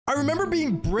I remember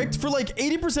being bricked for like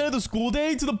 80% of the school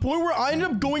day to the point where I ended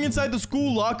up going inside the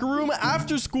school locker room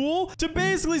after school to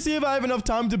basically see if I have enough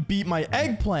time to beat my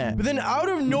eggplant. But then out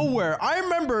of nowhere, I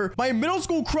remember my middle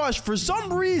school crush for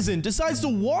some reason decides to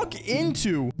walk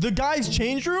into the guy's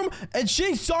change room, and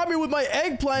she saw me with my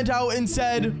eggplant out and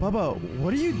said, Bubba,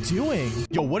 what are you doing?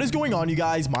 Yo, what is going on, you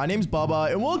guys? My name's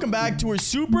Bubba, and welcome back to a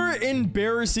super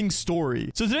embarrassing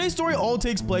story. So today's story all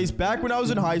takes place back when I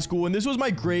was in high school, and this was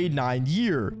my grade 9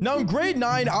 year. Now in grade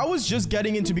 9, I was just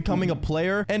getting into becoming a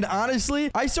player, and honestly,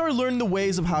 I started learning the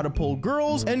ways of how to pull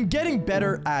girls and getting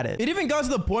better at it. It even got to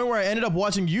the point where I ended up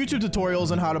watching YouTube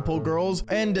tutorials on how to pull girls,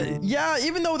 and yeah,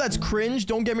 even though that's cringe,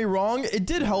 don't get me wrong, it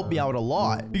did help me out a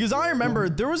lot. Because I remember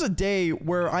there was a day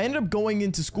where I ended up going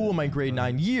into school in my grade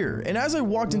 9 year, and as I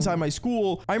walked inside my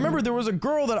school, I remember there was a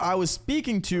girl that I was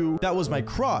speaking to that was my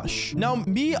crush. Now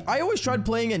me, I always tried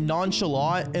playing it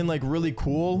nonchalant and like really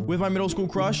cool with my middle school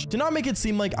crush to not make it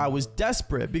seem like I was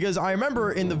desperate, because I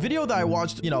remember in the video that I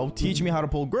watched, teaching me how to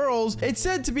pull girls, it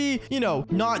said to be,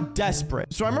 not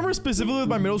desperate. So I remember specifically with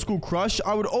my middle school crush,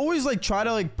 I would always like try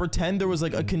to like pretend there was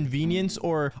like a convenience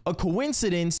or a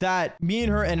coincidence that me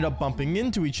and her ended up bumping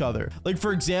into each other. Like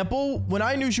for example, when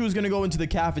I knew she was going to go into the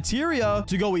cafeteria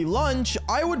to go eat lunch,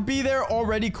 I would be there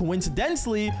already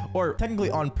coincidentally, or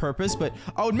technically on purpose, but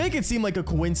I would make it seem like a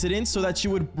coincidence so that she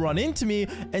would run into me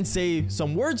and say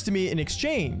some words to me in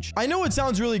exchange. I know it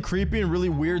sounds really creepy and really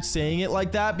weird saying it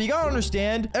like that, but you gotta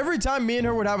understand, every time me and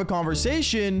her would have a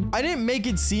conversation, I didn't make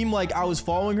it seem like I was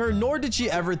following her, nor did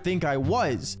she ever think I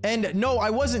was. And no, I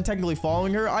wasn't technically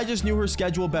following her, I just knew her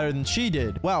schedule better than she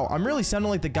did. Wow, I'm really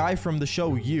sounding like the guy from the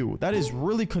show You. That is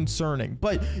really concerning,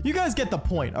 but you guys get the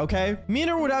point, okay? Me and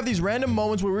her would have these random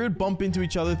moments where we would bump into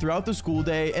each other throughout the school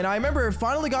day, and I remember it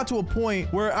finally got to a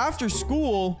point where after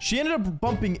school, she ended up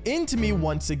bumping into me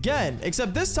once again,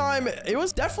 except this time, it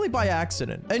was definitely by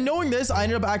accident. And knowing this, I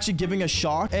ended up actually giving a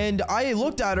shock, and I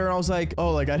looked at her and I was like,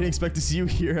 oh, like I didn't expect to see you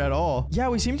here at all. Yeah,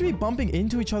 we seem to be bumping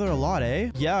into each other a lot,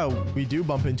 eh? Yeah, we do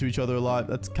bump into each other a lot.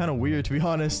 That's kind of weird, to be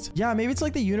honest. Yeah, maybe it's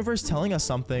like the universe telling us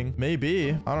something.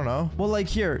 Maybe. I don't know. Well, like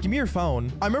here, give me your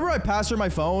phone. I remember I passed her my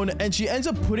phone, and she ends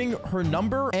up putting her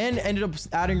number and ended up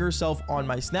adding herself on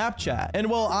my Snapchat. And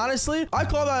well, honestly, I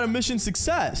call that a mission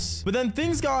success. But then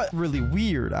things got really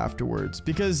weird afterwards,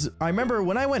 because I remember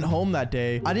when I went home that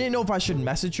day, I didn't know if I should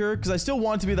message her because I still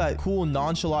wanted to be that cool,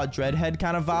 nonchalant dreadhead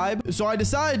kind of vibe. So I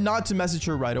decided not to message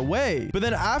her right away. But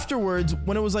then afterwards,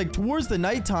 when it was like towards the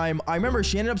nighttime, I remember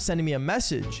she ended up sending me a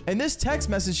message. And this text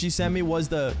message she sent me was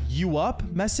the "you up"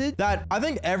 message that I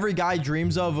think every guy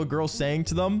dreams of a girl saying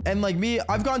to them. And like me,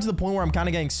 I've gotten to the point where I'm kind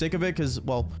of getting sick of it because,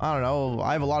 well, I don't know,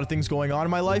 I have a lot of things going on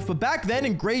in my life. But back then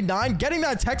in grade 9, getting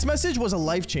that text message was a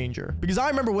life changer, because I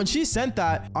remember when she sent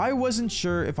that, I wasn't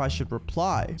sure if I should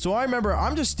reply. So I remember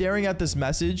I'm just staring at this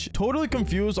message, totally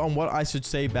confused on what I should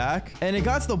say back. And it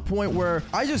got to the point where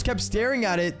I just kept staring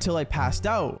at it till I passed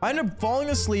out. I ended up falling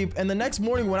asleep, and the next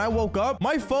morning when I woke up,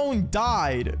 my phone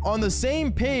died on the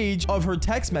same page of her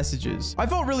text messages. I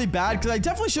felt really bad because I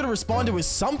definitely should have responded with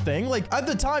something. Like at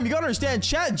the time, you gotta understand,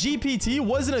 Chat GPT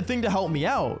wasn't a thing to help me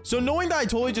out. So knowing that I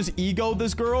totally just egoed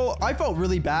this girl, I felt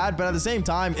really bad, but at the same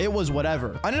time, it was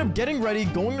whatever. I ended up getting ready,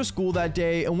 going to school that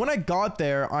day, and when I got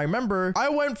there, I remember I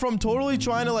went from totally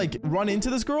trying to like run into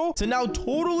this girl to now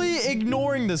totally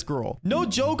ignoring this girl. No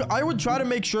joke, I would try to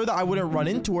make sure that I wouldn't run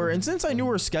into her, and since I knew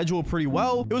her schedule pretty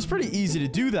well, it was pretty easy to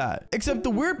do that. Except the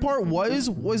weird part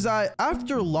was that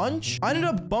after lunch, I ended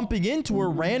up bumping into her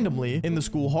randomly in the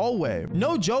school hallway.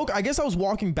 No joke, I guess I was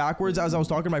walking backwards as I was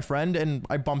talking to my friend, and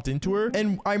I bumped into her.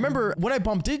 And I remember when I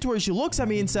bumped into her, she looks at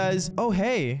me and says, "Oh,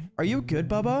 hey, are you good,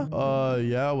 Bubba?"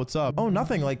 Yeah, what's up? "Oh,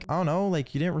 nothing. Like, I don't know,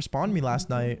 like you didn't respond to me last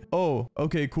night." "Oh,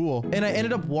 okay, cool." And I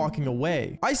ended up walking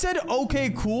away. I said, "Okay,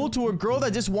 cool" to a girl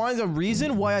that just wanted a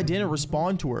reason why I didn't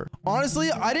respond to her.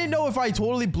 Honestly, I didn't know if I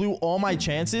totally blew all my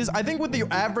chances. I think with the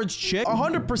average chick,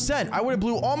 100%, I would have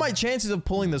blew all my chances of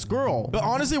pulling this girl. But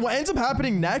honestly, what ends up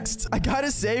happening next, I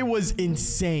gotta say, was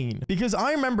insane. Because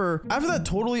I remember after that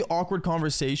totally awkward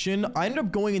conversation, I ended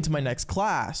up going into my next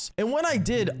class. And when I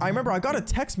did, I remember I got a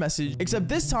text message, except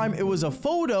this time it was a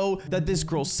photo that this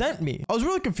girl sent me. I was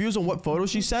really confused on what photo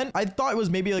she sent. I thought it was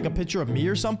maybe like a picture of me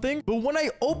or something. But when I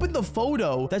opened the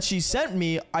photo that she sent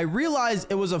me, I realized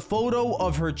it was a photo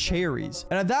of her cherries.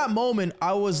 And at that moment,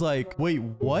 I was like, wait,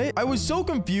 what? I was so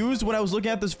confused when I was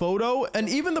looking at this photo, and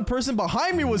even the person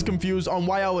behind me was confused on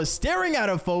why I was staring at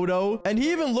a photo. And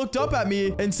he even looked up at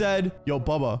me and said, "Yo,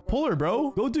 Bubba, pull her,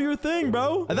 bro. Go do your thing,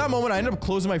 bro." At that moment, I ended up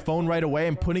closing my phone right away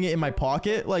and putting it in my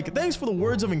pocket. Like, thanks for the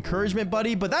words of encouragement,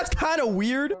 buddy, but that's kind of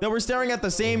weird that we're staring at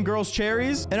the same girl's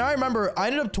cherries. And I remember I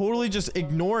ended up totally just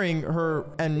ignoring her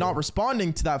and not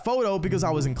responding to that photo because I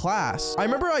was in class. I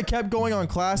remember I kept going on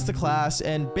class to class,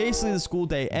 and basically the school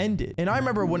day ended. And I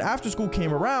remember when after school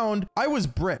came around, I was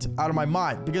bricked out of my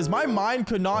mind because my mind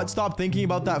could not stop thinking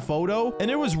about that photo,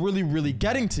 and it was really, really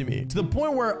getting to me, to the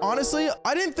point where honestly,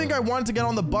 I didn't think I wanted to get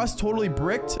on the bus totally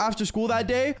bricked after school that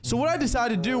day. So what I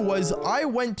decided to do was I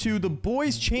went to the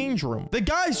boys' change room, the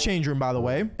guys' change room, by the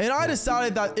way, and I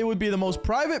decided that it would be the most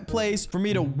private place for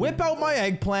me to whip out my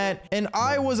eggplant, and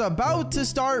I was about to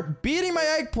start beating my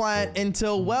eggplant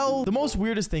until, well, the most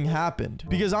weirdest thing happened,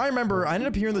 because I remember I ended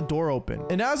up hearing the door open,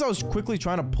 and as I was quickly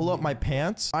trying to pull up my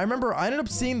pants, I remember I ended up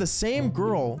seeing the same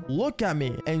girl look at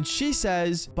me, and she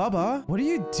says, "Baba, what are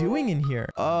you doing in here?"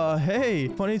 Hey,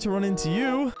 funny to run into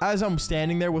you, as I'm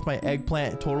standing there with my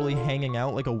eggplant totally hanging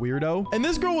out like a weirdo. And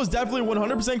this girl was definitely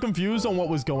 100% confused on what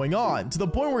was going on, to the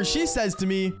point where she says to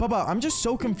me, "Baba, I'm just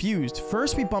so confused.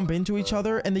 First we bump into each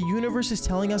other and the universe is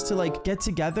telling us to like get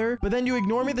together, but then you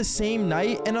ignore me the same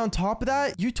night, and on top of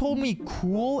that, you told me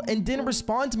cool and didn't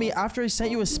respond to me after I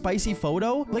sent you a spicy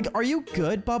photo. Like, are you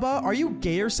good, Baba? Are you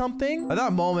gay or something?" At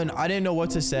that moment, I didn't know what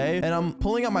to say, and I'm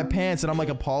pulling up my pants and I'm like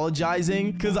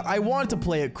apologizing because I wanted to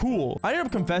play it cool. I ended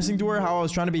up confessing to her how I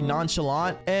was trying to be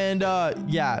nonchalant, and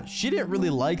yeah, she didn't really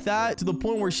like that, to the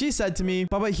point where she said to me,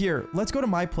 "Baba, here, let's go to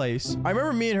my place." I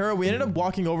remember me and her, we ended up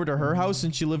walking over to her house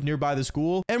since she lived nearby the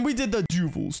school, and we did the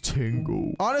Devil's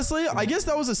Tango. Honestly, I guess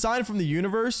that was a sign from the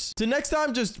universe to next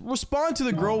time just respond to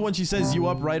the girl when she says you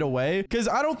up right away, because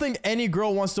I don't think any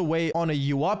girl wants to wait on a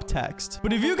you up text.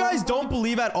 But if you guys don't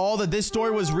believe at all that this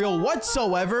story was real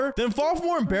whatsoever, then fall for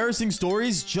more embarrassing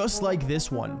stories just like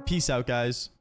this one. Peace out, guys.